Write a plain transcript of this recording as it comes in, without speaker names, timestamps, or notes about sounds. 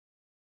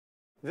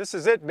This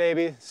is it,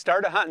 baby.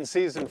 Start of hunting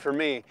season for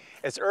me.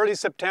 It's early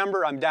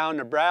September. I'm down in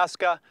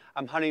Nebraska.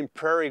 I'm hunting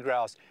prairie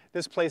grouse.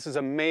 This place is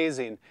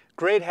amazing.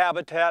 Great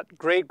habitat,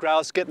 great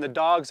grouse. Getting the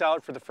dogs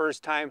out for the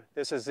first time.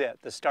 This is it,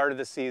 the start of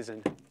the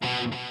season.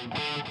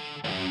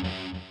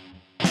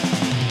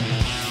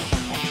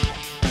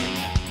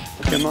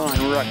 Come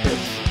on,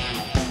 Ruckus.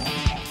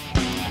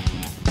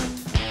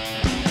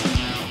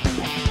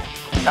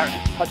 All right,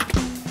 hush.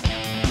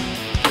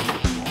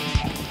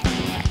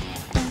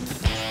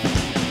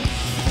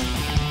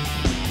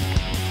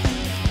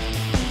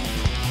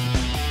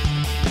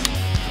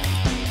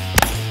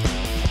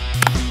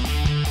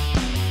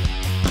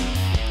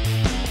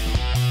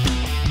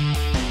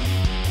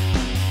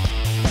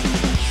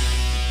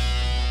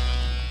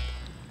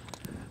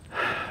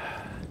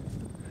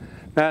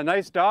 Man,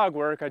 nice dog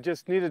work. I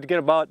just needed to get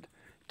about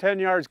 10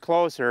 yards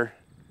closer.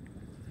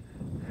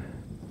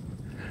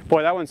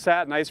 Boy, that one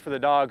sat nice for the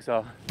dogs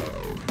though. Come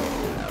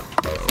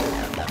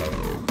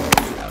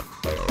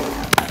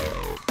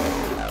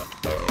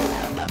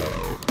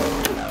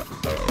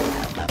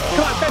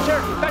on, fetch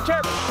here, fetch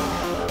here.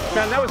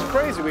 Man, that was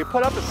crazy. We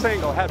put up a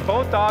single, had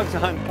both dogs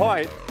on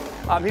point.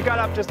 He got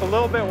up just a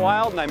little bit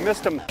wild and I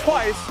missed him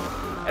twice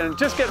and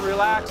just get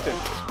relaxed and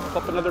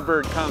up another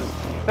bird comes.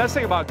 That's the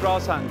thing about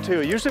grouse hunting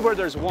too. Usually where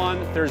there's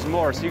one, there's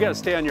more, so you gotta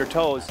stay on your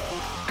toes.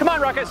 Come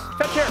on, Ruckus,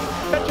 fetch here,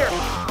 fetch here.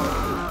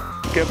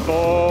 Good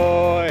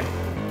boy,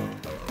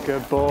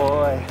 good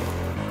boy.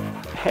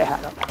 Yeah,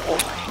 boy.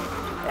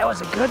 That was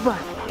a good one,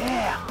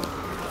 yeah.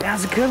 That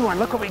was a good one,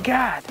 look what we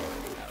got.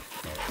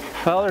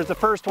 Well, there's the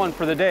first one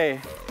for the day.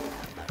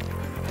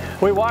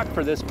 We walked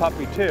for this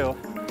puppy too.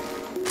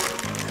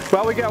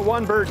 Well, we got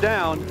one bird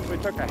down. We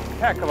took a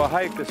heck of a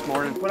hike this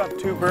morning, put up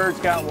 2 birds,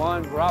 got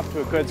one. We're off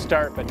to a good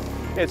start, but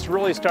it's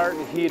really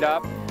starting to heat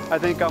up. I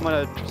think I'm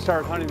gonna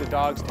start hunting the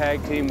dogs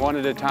tag team one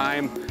at a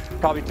time.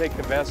 Probably take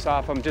the vests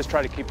off them, just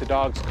try to keep the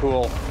dogs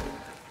cool.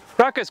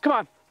 Ruckus, come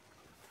on.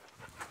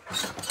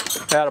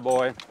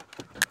 Attaboy.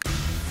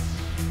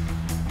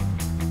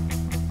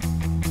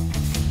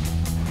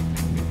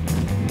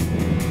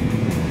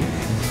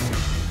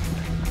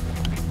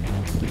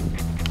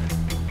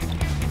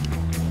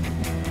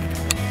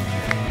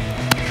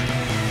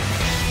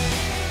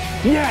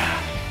 Yeah!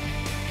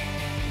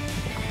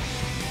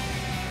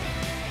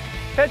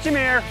 Fetch him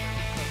here.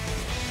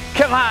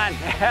 Come on,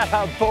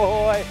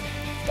 attaboy,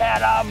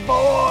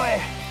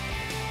 attaboy.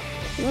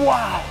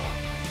 Wow,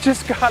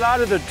 just got out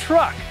of the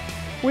truck.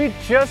 We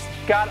just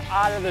got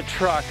out of the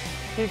truck.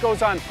 He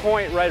goes on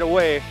point right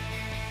away.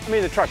 I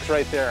mean, the truck's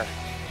right there.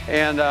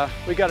 And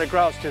we got a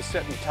grouse just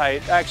sitting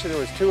tight. Actually, there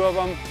was 2 of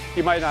them.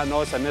 You might not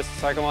notice I missed the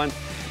second one.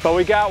 But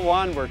we got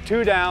one, we're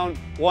 2 down,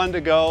 1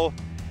 to go.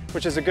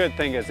 Which is a good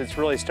thing, is it's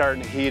really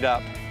starting to heat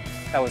up.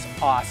 That was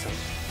awesome.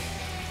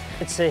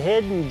 It's a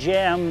hidden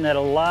gem that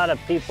a lot of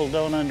people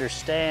don't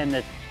understand,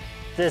 that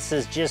this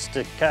is just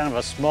a kind of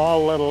a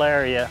small little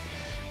area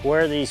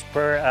where these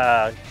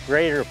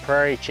greater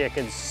prairie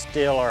chickens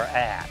still are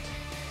at.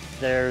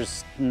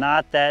 There's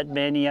not that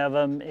many of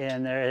them,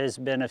 and there has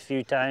been a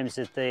few times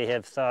that they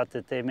have thought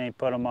that they may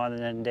put them on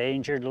an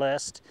endangered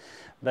list,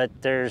 but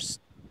there's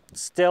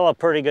still a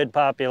pretty good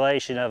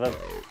population of them,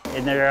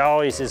 and there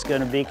always is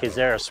going to be, because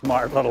they're a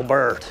smart little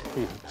bird.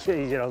 You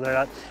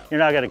know, you're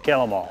not going to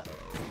kill them all.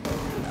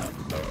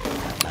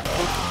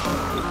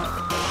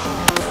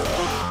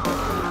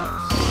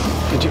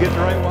 Did you get the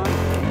right one?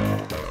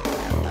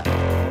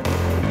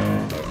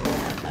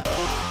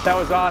 That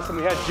was awesome.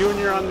 We had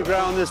Junior on the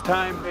ground this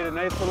time, made a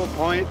nice little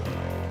point,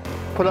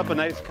 put up a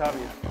nice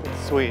covey.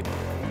 It's sweet.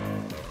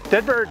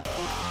 Dead bird.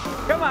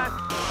 Come on,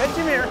 fetch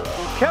him here.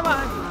 Come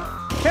on.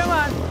 Come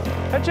on,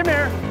 fetch him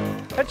here,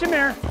 fetch him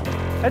here,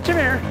 fetch him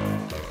here.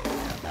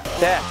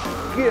 That's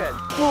good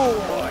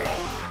boy.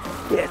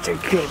 That's a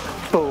good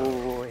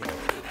boy.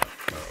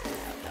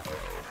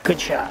 Good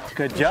shot.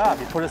 Good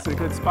job. You put us in a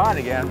good spot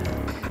again.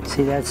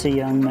 See, that's a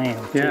young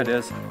male. Too. Yeah, it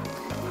is.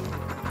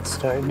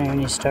 Starting there, and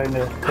he's starting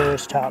to pull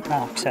his top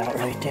knocks out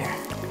right there.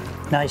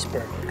 Nice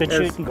bird. Good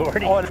shooting,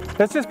 Gordy. Oh,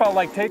 that's just about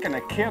like taking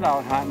a kid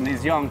out hunting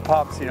these young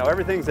pups. You know,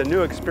 everything's a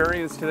new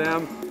experience to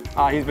them.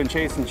 He's been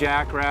chasing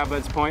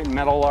jackrabbits, pointing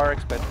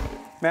meadowlarks, but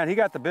man, he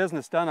got the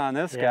business done on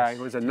this guy. It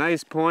was a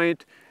nice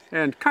point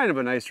and kind of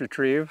a nice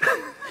retrieve.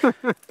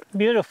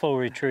 Beautiful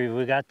retrieve.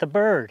 We got the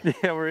bird. Yeah,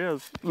 there he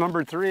is.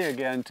 Number 3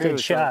 again, too.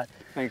 Good shot. So,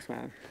 thanks,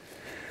 man.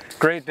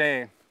 Great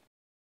day.